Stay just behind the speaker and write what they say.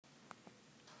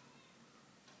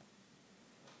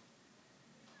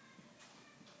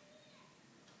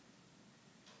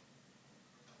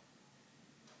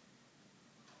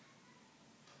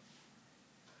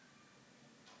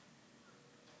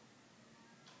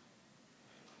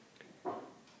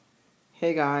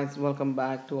Hey guys, welcome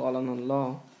back to All on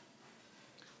Law.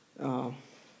 Uh,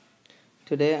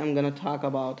 Today I'm gonna talk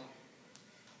about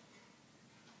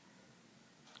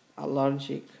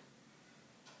allergic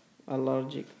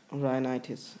allergic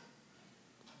rhinitis.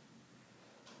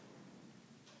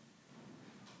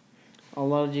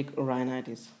 Allergic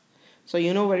rhinitis. So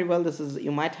you know very well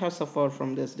you might have suffered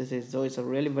from this disease, so it's a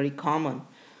really very common.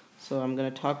 So I'm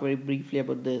gonna talk very briefly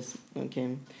about this.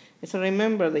 Okay. So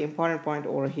remember the important point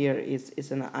over here is it's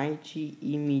an IgE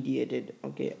mediated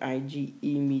IgE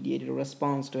mediated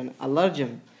response to an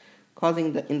allergen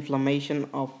causing the inflammation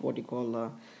of what you call the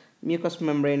mucous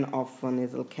membrane of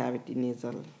nasal cavity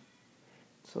nasal.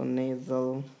 So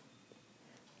nasal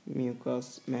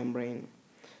mucous membrane.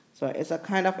 So it's a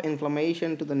kind of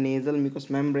inflammation to the nasal mucous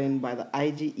membrane by the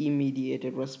IgE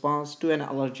mediated response to an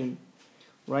allergen,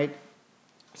 right?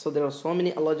 So there are so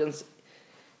many allergens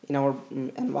in our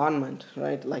environment,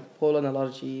 right? Like pollen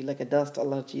allergy, like a dust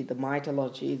allergy, the mite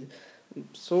allergy,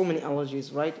 so many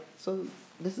allergies, right? So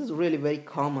this is really very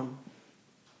common.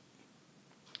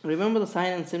 Remember the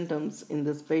sign and symptoms in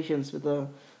these patients with the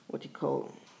what you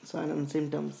call sign and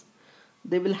symptoms.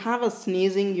 They will have a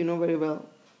sneezing, you know very well,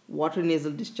 watery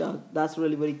nasal discharge. That's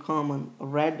really very common.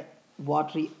 Red,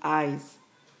 watery eyes.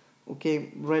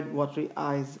 Okay, red, watery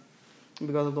eyes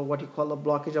because of the what you call the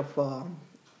blockage of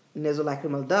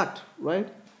nasolacrimal duct, right?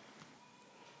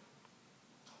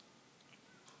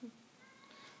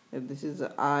 If this is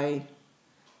the eye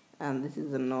and this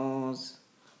is the nose,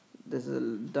 this is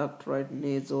a duct, right?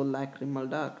 Nasolacrimal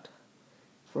duct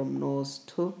from nose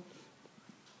to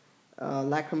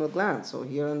lacrimal gland. So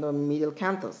here in the medial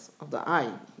canthus of the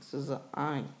eye, this is the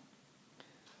eye.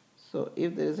 So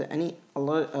if there is any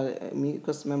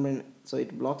mucous membrane, so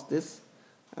it blocks this,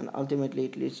 and ultimately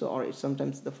it leads to, or it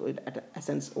sometimes the fluid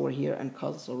ascends over here and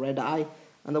causes a red eye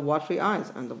and the watery eyes,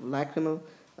 and the lacrimal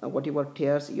whatever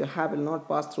tears you have will not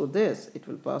pass through this; it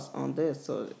will pass on this.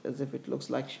 So as if it looks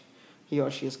like he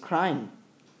or she is crying.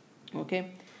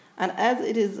 Okay, and as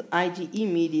it is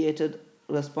IgE mediated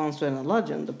response to an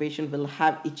allergen, the patient will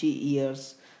have itchy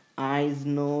ears, eyes,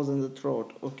 nose, and the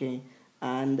throat. Okay,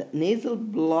 and nasal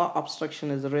block obstruction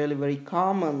is really very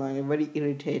common and very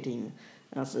irritating.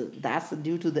 So that's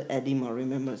due to the edema.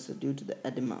 Remember, so due to the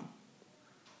edema.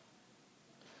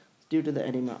 Due to the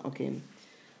edema. Okay.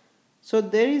 So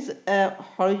there is a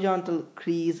horizontal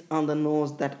crease on the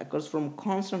nose that occurs from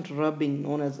constant rubbing,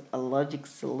 known as allergic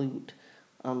salute.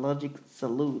 Allergic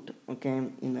salute. Okay,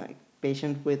 in a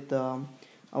patient with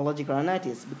allergic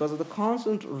rhinitis, because of the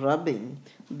constant rubbing,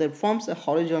 there forms a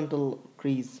horizontal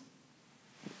crease.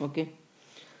 Okay,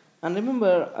 and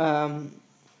remember,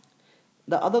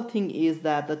 the other thing is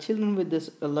that the children with this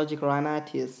allergic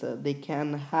rhinitis, they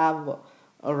can have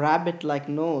a rabbit-like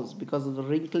nose because of the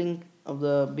wrinkling of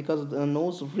the because of the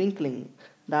nose wrinkling.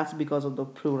 That's because of the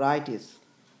pruritus.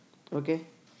 Okay.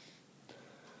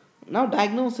 Now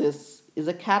diagnosis is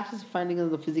a characteristic finding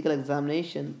of the physical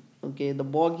examination. Okay, the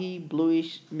boggy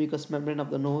bluish mucous membrane of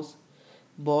the nose,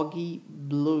 boggy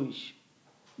bluish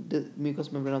the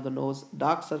mucous membrane of the nose,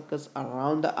 dark circles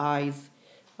around the eyes,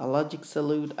 allergic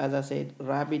salute, as I said,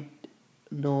 rabbit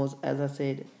nose, as I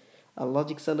said.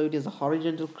 Allergic salute is a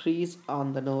horizontal crease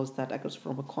on the nose that occurs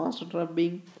from a constant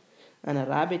rubbing, and a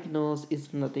rabbit nose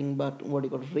is nothing but what you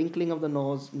call wrinkling of the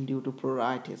nose due to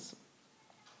pruritus.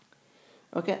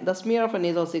 Okay, the smear of a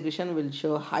nasal secretion will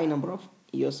show high number of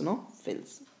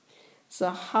eosinophils.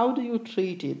 So how do you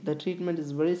treat it? The treatment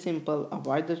is very simple.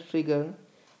 Avoid the trigger.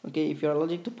 Okay, if you're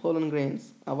allergic to pollen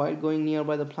grains, avoid going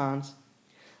nearby the plants.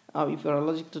 If you're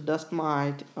allergic to dust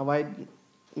mite, avoid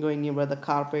going nearby the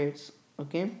carpets.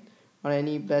 Okay, or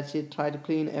any bedsheet. Try to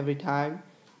clean every time,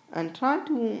 and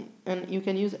you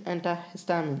can use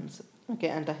antihistamines. Okay,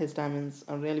 antihistamines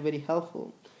are really very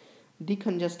helpful.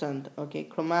 Decongestant. Okay,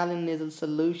 chromalin nasal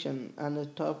solution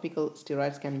and topical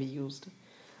steroids can be used.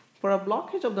 For a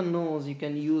blockage of the nose, you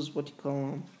can use what you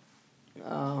call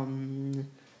um,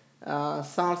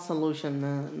 salt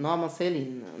solution, normal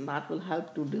saline. That will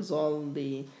help to dissolve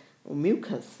the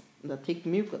mucus, the thick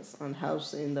mucus, and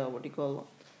helps in the what you call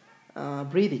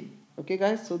breathing. Okay,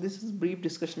 guys. So this is brief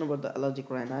discussion about the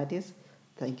allergic rhinitis.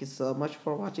 Thank you so much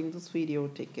for watching this video.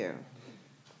 Take care.